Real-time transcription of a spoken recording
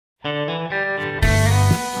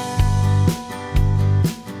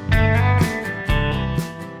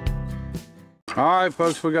Alright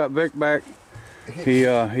folks, we got Vic back. He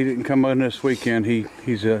didn't come in this weekend.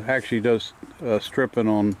 He's actually does stripping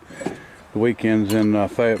on the weekends in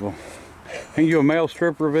Fayetteville. Ain't you a male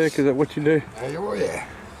stripper, Vic? Is that what you do? Oh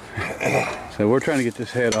yeah. So we're trying to get this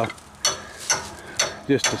head off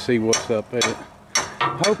just to see what's up at it.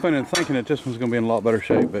 Hoping and thinking that this one's going to be in a lot better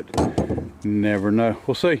shape, but you never know.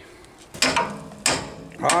 We'll see.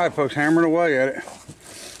 Alright folks, hammering away at it.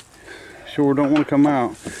 Sure don't want to come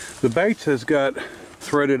out. The baits has got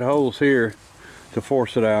threaded holes here to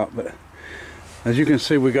force it out, but as you can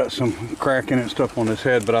see we got some cracking and stuff on this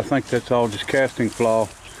head, but I think that's all just casting flaw.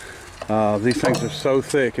 These things are so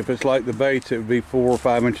thick. If it's like the baits, it would be 4 or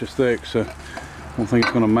 5 inches thick, so I don't think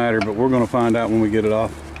it's going to matter, but we're going to find out when we get it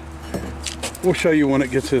off. We'll show you when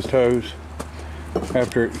it gets his toes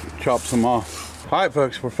after it chops them off. Alright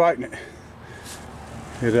folks, we're fighting it.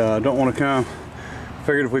 It don't want to come.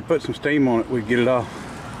 Figured if we put some steam on it, we'd get it off.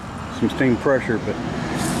 Some steam pressure, but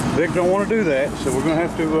Vic don't want to do that, so we're going to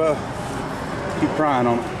have to keep prying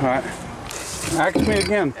on it. Alright. Axe me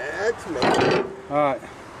again. Axe me. Alright.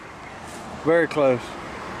 Very close.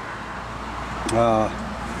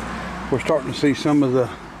 We're starting to see some of the,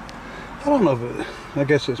 I don't know if it, I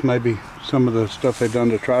guess it's maybe some of the stuff they've done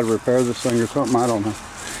to try to repair this thing or something, I don't know.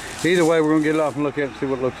 Either way, we're going to get it off and look at it and see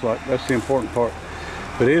what it looks like. That's the important part.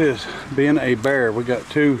 But it is being a bear. We got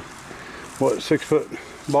two, 6-foot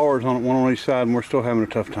bars on it, one on each side, and we're still having a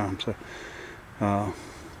tough time. So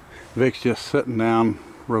Vic's just sitting down,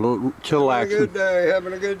 we're a little chillaxing.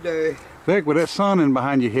 Having a good day. Vic, with that sun in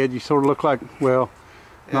behind your head, you sort of look like, well,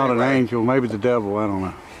 not an angel, maybe the devil, I don't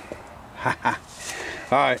know.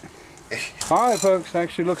 Alright. Alright folks,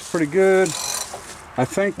 actually looks pretty good. I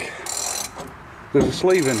think there's a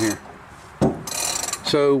sleeve in here.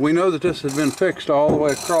 So we know that this has been fixed all the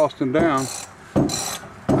way across and down.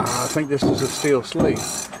 I think this is a steel sleeve.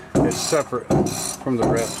 It's separate from the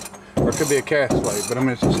rest. Or it could be a cast sleeve, but I mean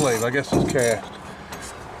it's a sleeve. I guess it's cast.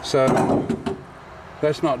 So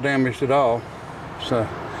that's not damaged at all. So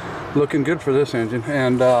looking good for this engine.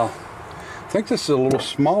 And I think this is a little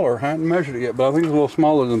smaller. I haven't measured it yet, but I think it's a little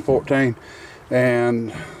smaller than 14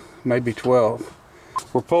 and maybe 12.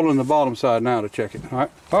 We're pulling the bottom side now to check it. All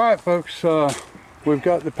right folks, we've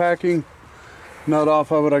got the packing nut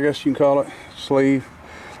off of it, I guess you can call it, sleeve.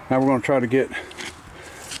 Now we're going to try to get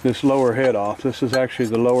this lower head off. This is actually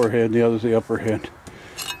the lower head, the other's the upper head.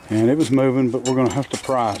 And it was moving, but we're going to have to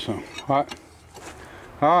pry some.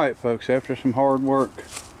 Alright folks, after some hard work,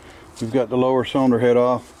 we've got the lower cylinder head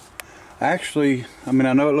off. Actually, I mean,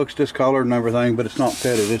 I know it looks discolored and everything, but it's not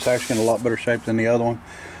pitted. It's actually in a lot better shape than the other one.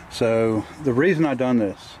 So the reason I done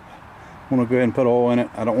this, I want to go ahead and put oil in it.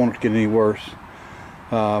 I don't want it to get any worse.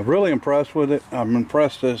 Really impressed with it. I'm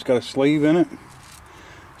impressed that it's got a sleeve in it.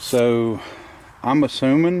 So I'm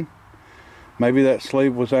assuming maybe that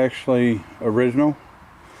sleeve was actually original,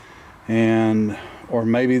 and or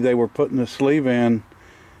maybe they were putting the sleeve in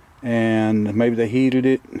and maybe they heated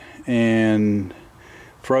it and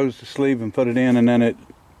froze the sleeve and put it in, and then it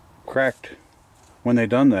cracked when they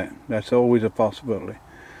done that. That's always a possibility.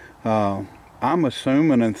 I'm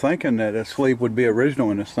assuming and thinking that a sleeve would be original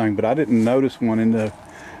in this thing, but I didn't notice one in the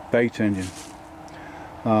Bates engine.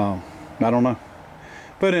 I don't know.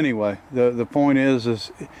 But anyway, the point is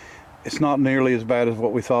it's not nearly as bad as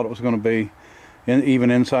what we thought it was going to be.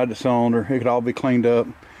 Even inside the cylinder, it could all be cleaned up.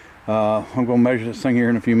 I'm going to measure this thing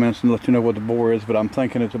here in a few minutes and let you know what the bore is, but I'm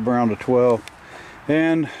thinking it's around a 12.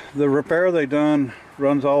 And the repair they done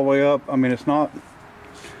runs all the way up. I mean, it's not,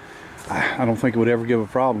 I don't think it would ever give a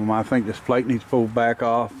problem. I think this plate needs pulled back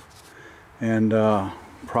off and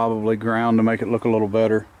probably ground to make it look a little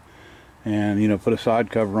better, and you know, put a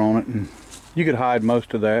side cover on it, and you could hide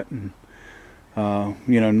most of that. And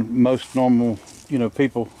you know, most normal, you know,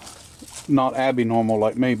 people, not abby-normal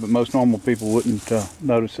like me, but most normal people wouldn't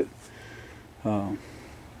notice it,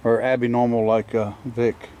 or abby-normal like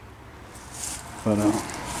Vic. But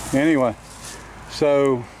anyway,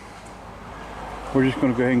 so we're just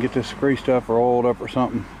going to go ahead and get this greased up or oiled up or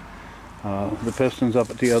something. The piston's up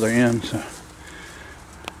at the other end, so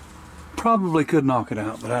probably could knock it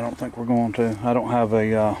out, but I don't think we're going to. I don't have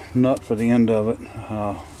a nut for the end of it,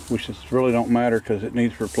 which is really don't matter because it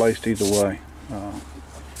needs replaced either way.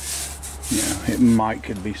 Yeah, it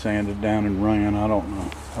could be sanded down and ran, I don't know.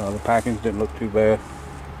 The packings didn't look too bad.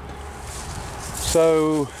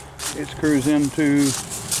 So it screws into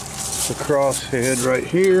the crosshead right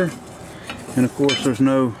here, and of course there's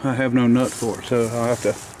no, I have no nut for it, so I'll have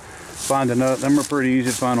to find a nut. Them are pretty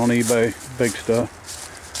easy to find on eBay, big stuff.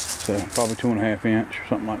 So probably 2.5 inch or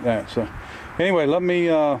something like that. So anyway, let me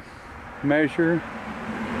measure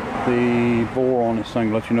the bore on this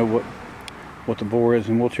thing, let you know what what the bore is,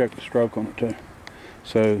 and we'll check the stroke on it too.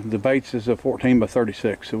 So the Bates is a 14 by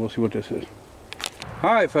 36, so we'll see what this is.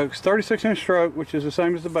 All right, folks, 36-inch stroke, which is the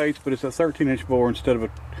same as the Bates, but it's a 13-inch bore instead of a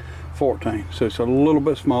 14, so it's a little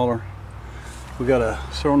bit smaller. We got a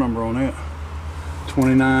serial number on it,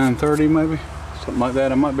 2930 maybe, something like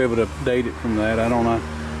that. I might be able to date it from that, I don't know.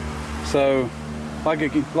 So, like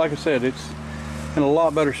I said, it's in a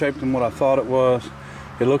lot better shape than what I thought it was.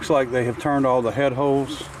 It looks like they have turned all the head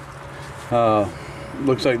holes.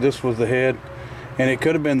 Looks like this was the head, and it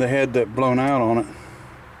could have been the head that blown out on it.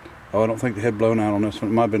 Oh, I don't think the head blown out on this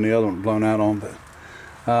one. It might have been the other one blown out on,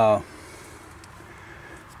 but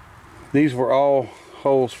these were all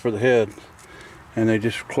holes for the head, and they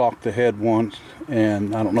just clocked the head once,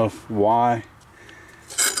 and I don't know why.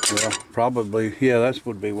 Well, probably, yeah, that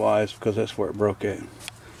would be why. It's because that's where it broke at.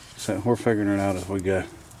 So we're figuring it out as we go.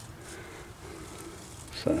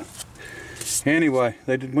 So anyway,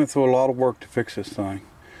 they went through a lot of work to fix this thing.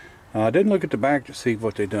 I didn't look at the back to see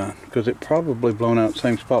what they done, because it probably blown out the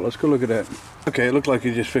same spot. Let's go look at that. Okay, it looked like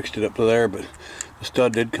he just fixed it up to there, but the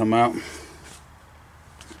stud did come out.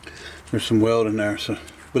 There's some weld in there, so,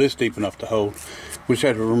 but it's deep enough to hold. We just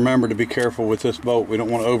have to remember to be careful with this bolt. We don't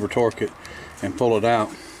want to over torque it and pull it out.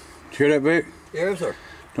 Did you hear that, Vic? Yes, sir.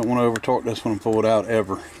 Don't want to over torque this one and pull it out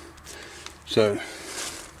ever. So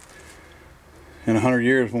in 100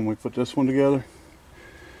 years when we put this one together,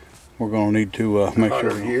 we're going to need to make sure.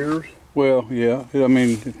 100 years? Well, yeah. I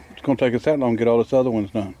mean, it's going to take us that long to get all this other ones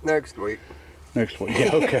done. Next week. Next week,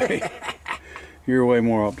 yeah, okay. You're way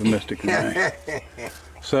more optimistic than me.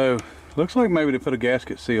 So, looks like maybe they put a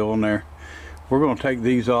gasket seal on there. We're going to take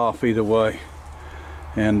these off either way.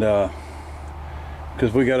 And,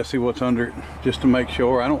 because we got to see what's under it, just to make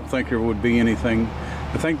sure. I don't think there would be anything.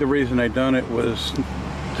 I think the reason they done it was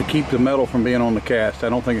to keep the metal from being on the cast. I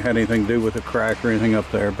don't think it had anything to do with a crack or anything up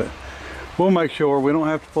there, but we'll make sure. We don't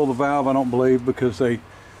have to pull the valve, I don't believe, because they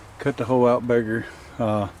cut the hole out bigger.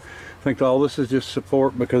 I think all this is just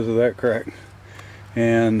support because of that crack.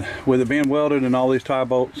 And with it being welded and all these tie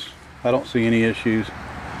bolts, I don't see any issues.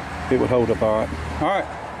 It would hold up all right. All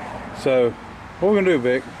right, so what we're gonna do,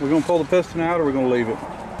 Vic? We're gonna pull the piston out, or we're gonna leave it?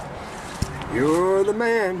 You're the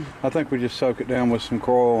man. I think we just soak it down with some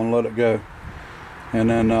coil and let it go. And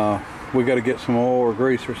then we got to get some oil or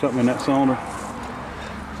grease or something in that cylinder.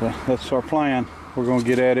 So that's our plan. We're going to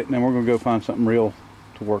get at it, and then we're going to go find something real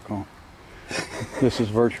to work on. This is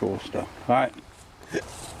virtual stuff. All right.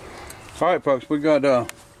 All right, folks. We got,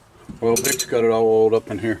 well, Vic's got it all oiled up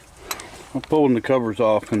in here. I'm pulling the covers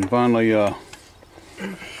off and finally got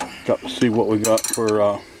to see what we got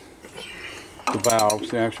for the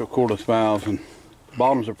valves, the actual Corliss valves. And the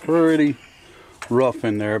bottoms are pretty rough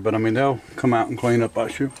in there, but I mean, they'll come out and clean up, I'm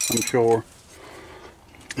sure.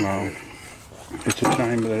 It's a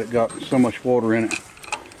shame that it got so much water in it,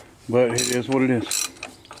 but it is what it is.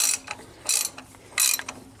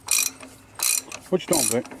 What you doing,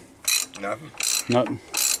 Vic? Nothing. Nothing.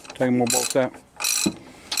 Taking more bolts out.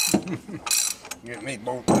 Get me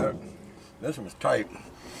bolts out. This one's tight.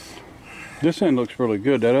 This end looks really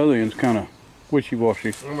good. That other end's kind of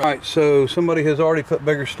wishy-washy. All right, so somebody has already put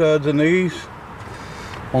bigger studs in these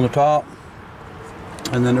on the top,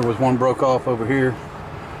 and then there was one broke off over here.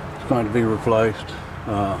 It's going to be replaced.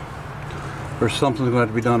 There's something going to have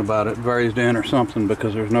to be done about it, raised in or something,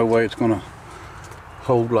 because there's no way it's going to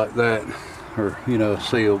hold like that, or, you know,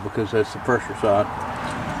 seal, because that's the pressure side.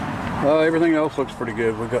 Everything else looks pretty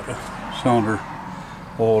good. We got the cylinder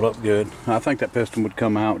oiled up good. I think that piston would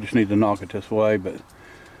come out. Just need to knock it this way, but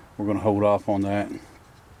we're going to hold off on that.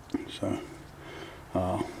 So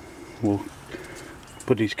we'll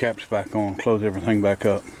put these caps back on, close everything back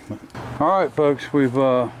up. But, all right, folks, we've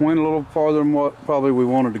went a little farther than what probably we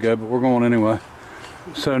wanted to go, but we're going anyway.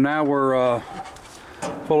 So now we're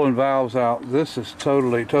pulling valves out. This is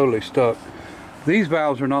totally stuck. These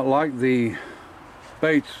valves are not like the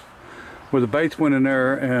Bates, where the Bates went in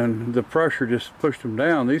there and the pressure just pushed them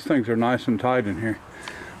down. These things are nice and tight in here,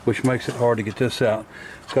 which makes it hard to get this out.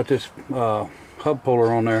 It's got this hub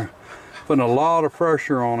puller on there, putting a lot of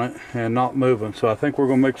pressure on it and not moving. So I think we're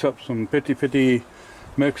going to mix up some 50-50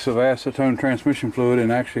 mix of acetone transmission fluid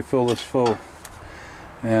and actually fill this full.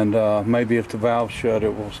 And maybe if the valve's shut,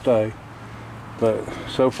 it will stay. But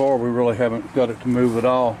so far we really haven't got it to move at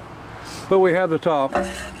all. But we have the top.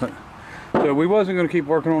 So we wasn't going to keep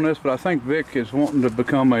working on this, but I think Vic is wanting to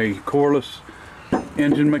become a Corliss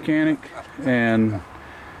engine mechanic, and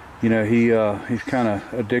you know, he's kind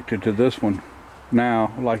of addicted to this one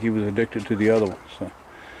now, like he was addicted to the other one.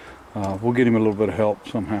 So we'll get him a little bit of help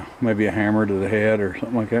somehow, maybe a hammer to the head or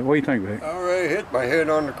something like that. What do you think, Vic? All right. I hit my head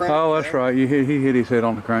on the crankshaft. Oh, that's right. He hit his head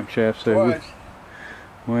on the crankshaft too. Twice.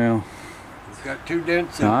 Well, It's got 2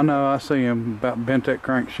 dents in it. I know. I see him about bent that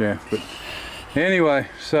crankshaft. But anyway,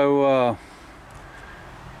 so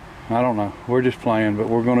I don't know. We're just playing, but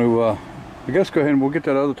we're going to, I guess, go ahead and we'll get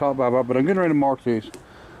that other top valve out. But I'm getting ready to mark these.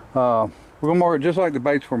 We're going to mark it just like the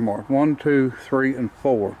baits were marked. 1, 2, 3, and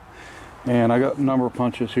 4. And I got a number of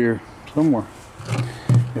punches here somewhere.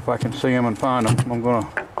 If I can see them and find them, I'm going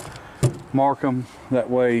to mark them. That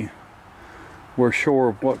way we're sure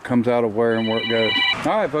of what comes out of where and where it goes.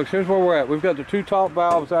 All right, folks, here's where we're at. We've got the 2 top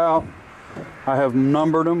valves out. I have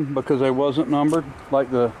numbered them because they wasn't numbered like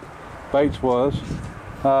the baits was.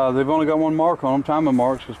 They've only got 1 mark on them, timing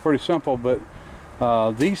marks. It's pretty simple, but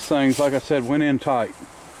these things, like I said, went in tight,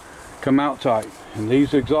 come out tight. And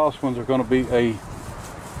these exhaust ones are going to be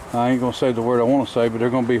I ain't going to say the word I want to say, but they're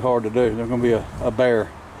going to be hard to do. They're going to be a bear.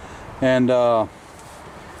 And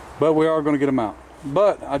but we are going to get them out.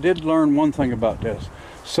 But I did learn one thing about this.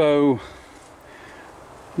 So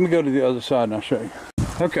let me go to the other side and I'll show you.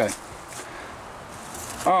 Okay.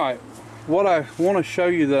 All right. What I want to show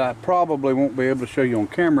you that I probably won't be able to show you on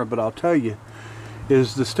camera, but I'll tell you,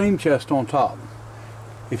 is the steam chest on top.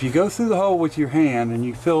 If you go through the hole with your hand and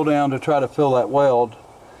you fill down to try to fill that weld,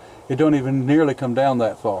 it don't even nearly come down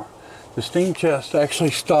that far. The steam chest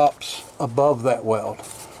actually stops above that weld,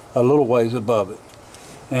 a little ways above it.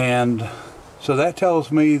 And so that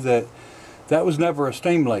tells me that that was never a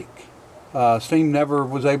steam leak. Steam never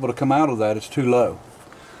was able to come out of that. It's too low.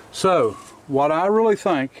 So what I really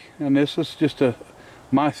think, and this is just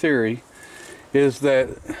my theory, is that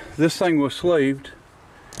this thing was sleeved,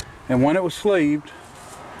 and when it was sleeved,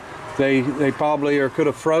 they probably or could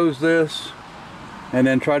have froze this and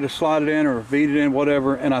then tried to slide it in or beat it in,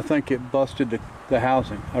 whatever, and I think it busted the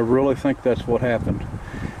housing. I really think that's what happened.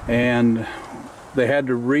 And they had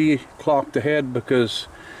to re-clock the head because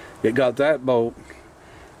it got that bolt,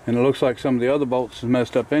 and it looks like some of the other bolts is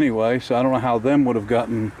messed up anyway, so I don't know how them would have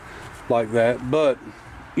gotten like that. But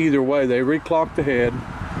either way, they re-clocked the head,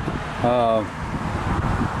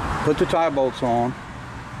 put the tie bolts on,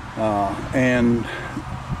 and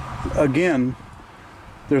again,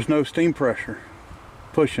 there's no steam pressure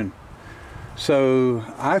pushing. So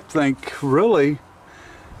I think really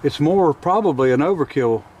it's more probably an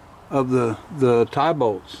overkill of the tie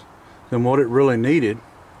bolts than what it really needed.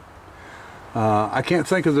 I can't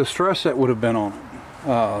think of the stress that would have been on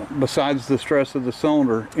it. Besides the stress of the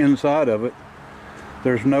cylinder inside of it,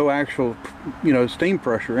 there's no actual, steam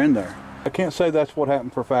pressure in there. I can't say that's what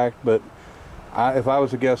happened for a fact, but if I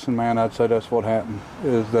was a guessing man, I'd say that's what happened,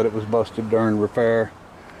 is that it was busted during repair.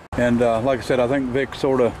 And like I said, I think Vic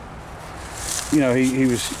sort of, he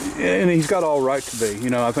was, and he's got all right to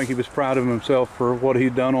be. I think he was proud of himself for what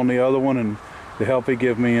he'd done on the other one and the help he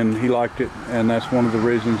gave me, and he liked it. And that's one of the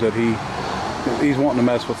reasons that he's wanting to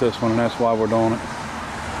mess with this one, and that's why we're doing it.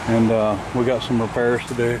 And we got some repairs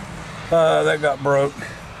to do. That got broke.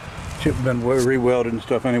 Chip had been re-welded and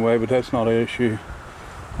stuff anyway, but that's not an issue.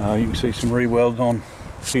 You can see some re-welds on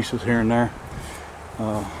pieces here and there.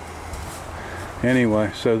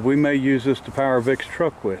 Anyway, so we may use this to power Vic's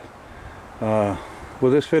truck with. Will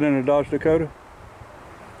this fit in a Dodge Dakota?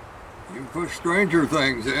 You can put stranger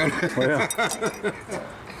things in. Well,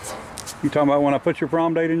 you talking about when I put your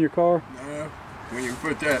prom date in your car? No, when you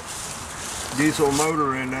put that diesel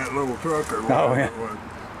motor in that little truck or whatever it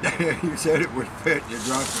was. You said it would fit, you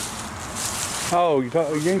dropped it. Oh,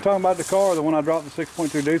 you ain't talking about the car, the one I dropped the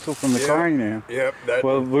 6.2 diesel from the crane in? Yep.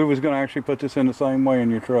 Well, we was going to actually put this in the same way in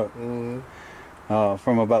your truck. Mm-hmm.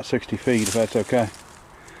 From about 60 feet, if that's okay.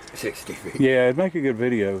 60 feet. Yeah, it'd make a good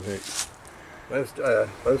video, Vic. Let's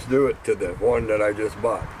do it to the one that I just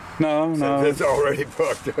bought. No. Since it's already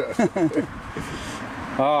fucked up.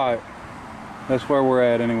 All right, that's where we're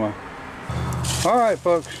at anyway. All right,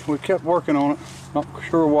 folks, we kept working on it. Not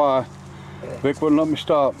sure why. Vic wouldn't let me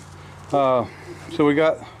stop. So we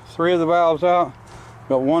got 3 of the valves out.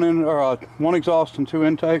 Got one exhaust and 2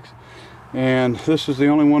 intakes, and this is the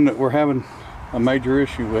only one that we're having a major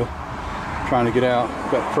issue with trying to get out.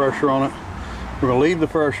 Got pressure on it. We're gonna leave the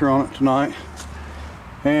pressure on it tonight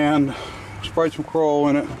and spray some Kroll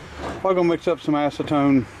in it. I'm gonna mix up some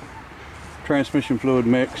acetone transmission fluid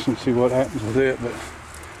mix and see what happens with it. But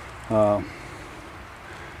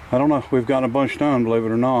I don't know. We've gotten a bunch done, believe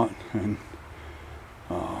it or not, and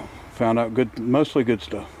found out mostly good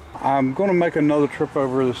stuff. I'm gonna make another trip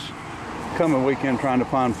over this coming weekend trying to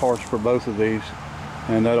find parts for both of these,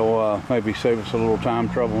 and that'll maybe save us a little time,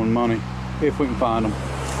 trouble, and money if we can find them.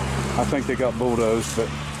 I think they got bulldozed, but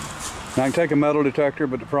I can take a metal detector,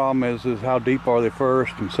 but the problem is how deep are they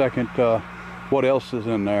first, and second, what else is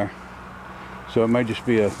in there. so it may just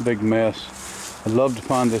be a big mess. I'd love to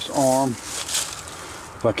find this arm.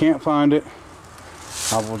 If I can't find it,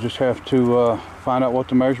 I will just have to find out what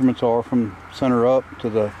the measurements are from center up to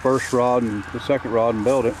the first rod and the second rod and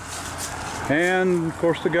build it. And of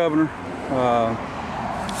course the governor,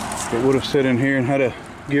 it would have sit in here and had a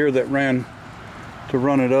gear that ran to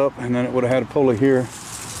run it up, and then it would have had a pulley here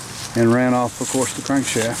and ran off, of course, the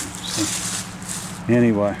crankshaft. So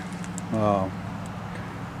anyway, I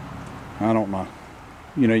don't know.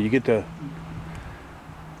 You know, you get to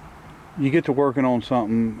working on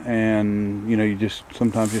something, and you know, you just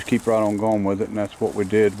sometimes just keep right on going with it, and that's what we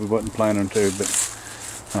did. We wasn't planning to, but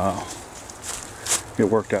it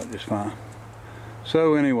worked out just fine.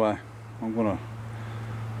 So anyway, I'm gonna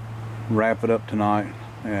wrap it up tonight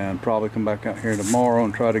and probably come back out here tomorrow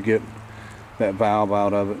and try to get that valve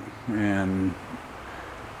out of it. And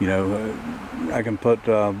you know, I can put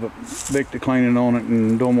Vic to cleaning on it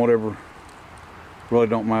and doing whatever. Really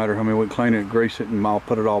don't matter. I mean, we clean it, grease it, and I'll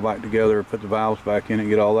put it all back together, put the valves back in it,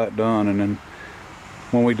 get all that done, and then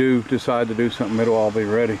when we do decide to do something, it'll all be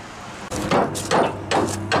ready.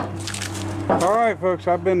 All right, folks,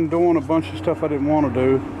 I've been doing a bunch of stuff I didn't want to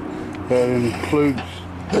do. That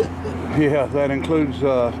includes,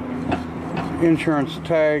 insurance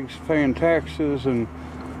tags, paying taxes, and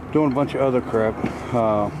doing a bunch of other crap,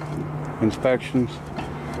 inspections.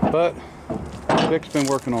 But Vic's been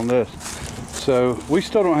working on this. So we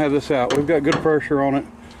still don't have this out. We've got good pressure on it.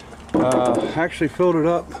 Actually filled it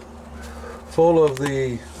up full of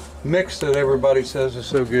the mix that everybody says is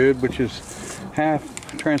so good, which is half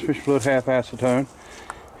transmission fluid, half acetone,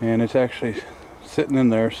 and it's actually sitting in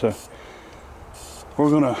there. So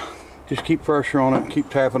we're gonna just keep pressure on it,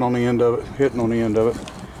 keep tapping on the end of it, hitting on the end of it.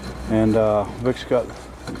 And Vic's got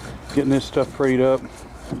getting this stuff freed up.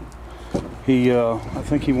 He I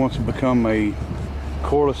think he wants to become a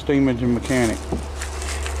Corliss steam engine mechanic.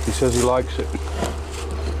 He says he likes it.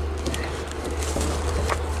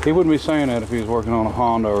 He wouldn't be saying that if he was working on a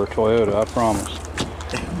Honda or a Toyota, I promise.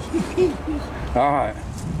 All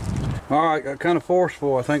right, got kind of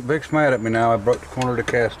forceful. I think Vic's mad at me now. I broke the corner of the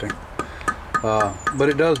casting. But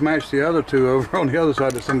it does match the other two over on the other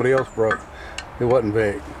side that somebody else broke. It wasn't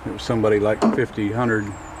Vic. It was somebody like 50, 100,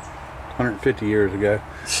 150 years ago.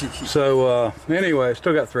 So anyway,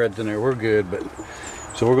 still got threads in there. We're good, but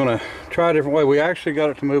so we're gonna try a different way. We actually got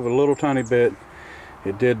it to move a little tiny bit.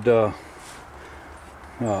 It did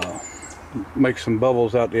make some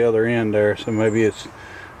bubbles out the other end there, so maybe it's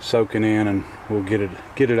soaking in, and we'll get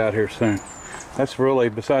it out here soon. That's really,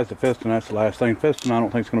 besides the piston, that's the last thing. Piston I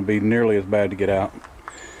don't think it's going to be nearly as bad to get out.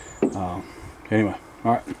 Anyway,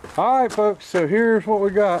 all right folks, so here's what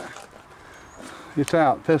we got. It's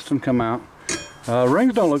out. Piston come out.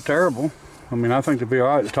 Rings don't look terrible. I mean, I think they'll be all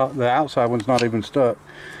right. The outside one's not even stuck.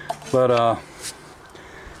 But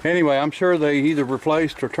anyway, I'm sure they either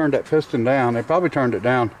replaced or turned that piston down. They probably turned it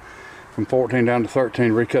down from 14 down to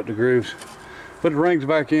 13, recut the grooves, put the rings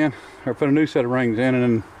back in, or put a new set of rings in, and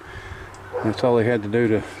then that's all they had to do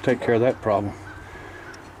to take care of that problem.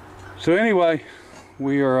 So anyway,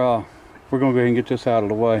 we're gonna go ahead and get this out of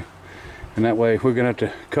the way, and that way if we're gonna have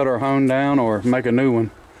to cut our hone down or make a new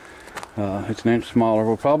one, it's an inch smaller.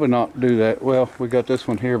 We'll probably not do that. Well, we got this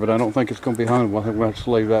one here, but I don't think it's going to be honed. I think we'll have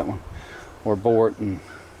to leave that one or bore it and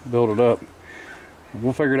build it up.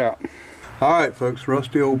 We'll figure it out. All right, folks,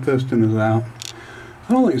 rusty old piston is out.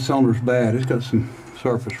 I don't think the cylinder's bad. It's got some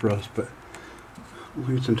surface rust, but I don't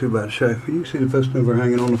think it's in too bad shape. You can see the piston over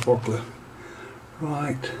hanging on the forklift.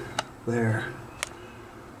 Right there.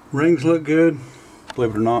 Rings look good.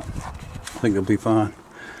 Believe it or not, I think it'll be fine.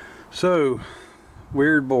 So,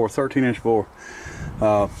 weird bore, 13-inch bore.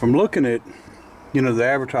 From looking at, you know, the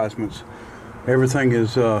advertisements, everything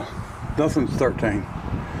is, nothing's 13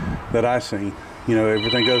 that I seen. You know,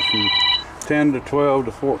 everything goes from 10 to 12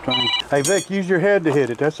 to 14. Hey Vic, use your head to hit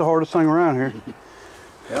it. That's the hardest thing around here.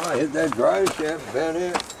 Yeah, I hit that drive shaft, about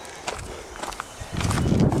it.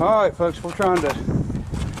 All right, folks, we're trying to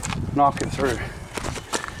knock it through.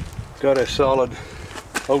 Got a solid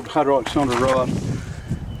old hydraulic cylinder rod,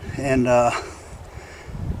 and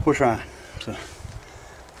we're trying. So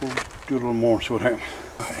we'll do a little more and see what happens.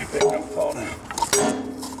 All right, Vic, don't fall down.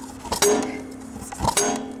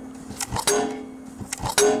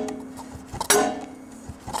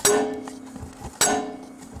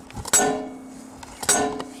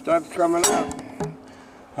 Stuff's coming out.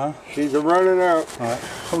 Huh? She's running out. All right,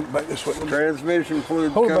 hold it back this way. Transmission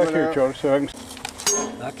fluid's coming out. Hold it back here, Charlie, so I can.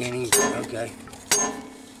 I can't even. Okay.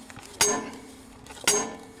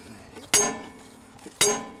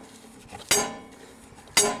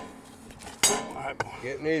 All right,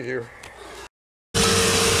 getting easier.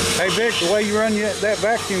 Hey Vic, the way you run that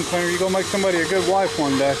vacuum cleaner, you're gonna make somebody a good wife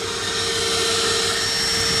one day.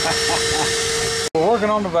 We're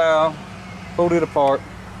working on the valve, pulled it apart.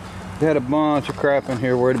 We had a bunch of crap in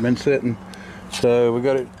here where it had been sitting. So we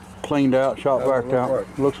got it cleaned out, shot backed out.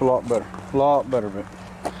 Right. Looks a lot better, Vic.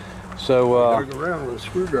 So go around with a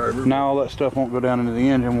screwdriver. Now all that stuff won't go down into the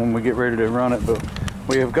engine when we get ready to run it, but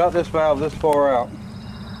we have got this valve this far out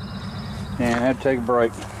and I had to take a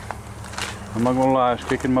break. I'm not gonna lie, it's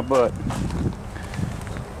kicking my butt.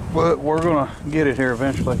 But we're gonna get it here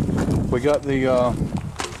eventually. We got the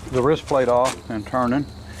wrist plate off and turning.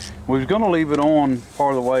 We was gonna leave it on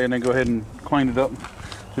part of the way and then go ahead and clean it up.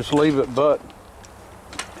 Just leave it, but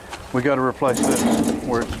we gotta replace this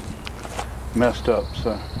where it's messed up.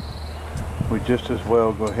 So we just as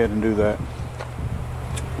well go ahead and do that.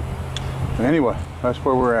 So anyway, that's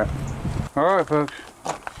where we're at. All right, folks,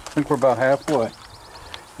 I think we're about halfway.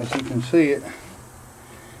 As you can see it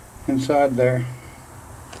inside there,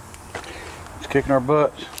 it's kicking our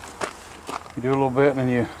butts. You do a little bit and then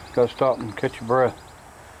you gotta stop and catch your breath.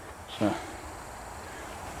 So,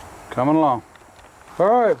 coming along. All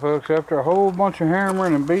right, folks, after a whole bunch of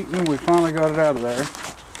hammering and beating, we finally got it out of there.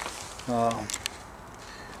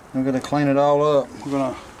 I'm gonna clean it all up. We're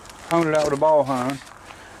gonna hone it out with a ball hone.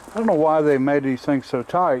 I don't know why they made these things so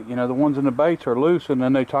tight. You know, the ones in the baits are loose and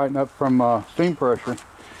then they tighten up from steam pressure.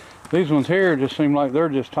 These ones here just seem like they're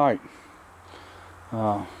just tight.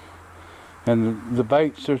 And the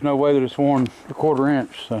baits, there's no way that it's worn a 1/4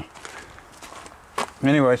 inch. So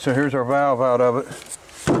anyway, so here's our valve out of it.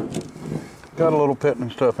 Got a little pit and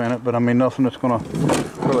stuff in it, but I mean nothing that's gonna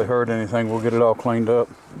really hurt anything. We'll get it all cleaned up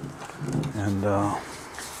and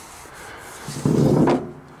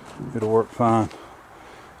it'll work fine.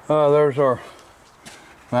 There's our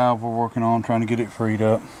valve we're working on, trying to get it freed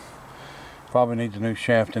up. Probably needs a new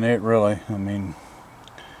shaft in it, really. I mean,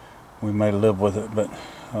 we may live with it, but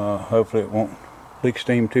hopefully it won't leak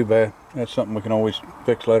steam too bad. That's something we can always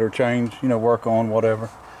fix later, change, you know, work on, whatever.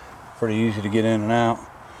 Pretty easy to get in and out.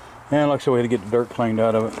 And like I said, we had to get the dirt cleaned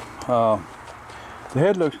out of it. The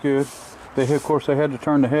head looks good. Of course, they had to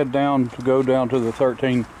turn the head down to go down to the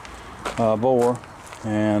 13 bore.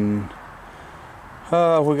 And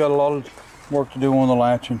we got a lot of work to do on the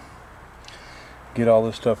latching. Get all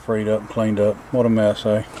this stuff freed up and cleaned up. What a mess,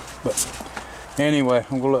 eh? But anyway,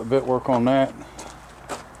 I'm gonna let Bit work on that.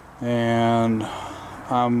 And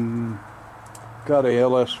I'm got a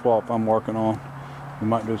LS swap I'm working on. We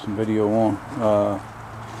might do some video on.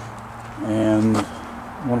 And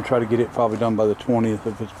I want to try to get it probably done by the 20th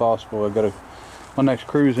if it's possible. My next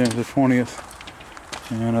cruise ends the 20th.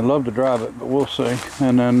 And I'd love to drive it, but we'll see.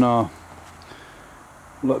 And then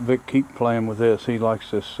let Vic keep playing with this. He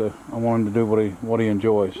likes this, so I want him to do what he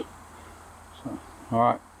enjoys. So, all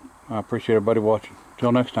right, I appreciate everybody watching.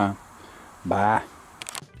 Till next time, bye.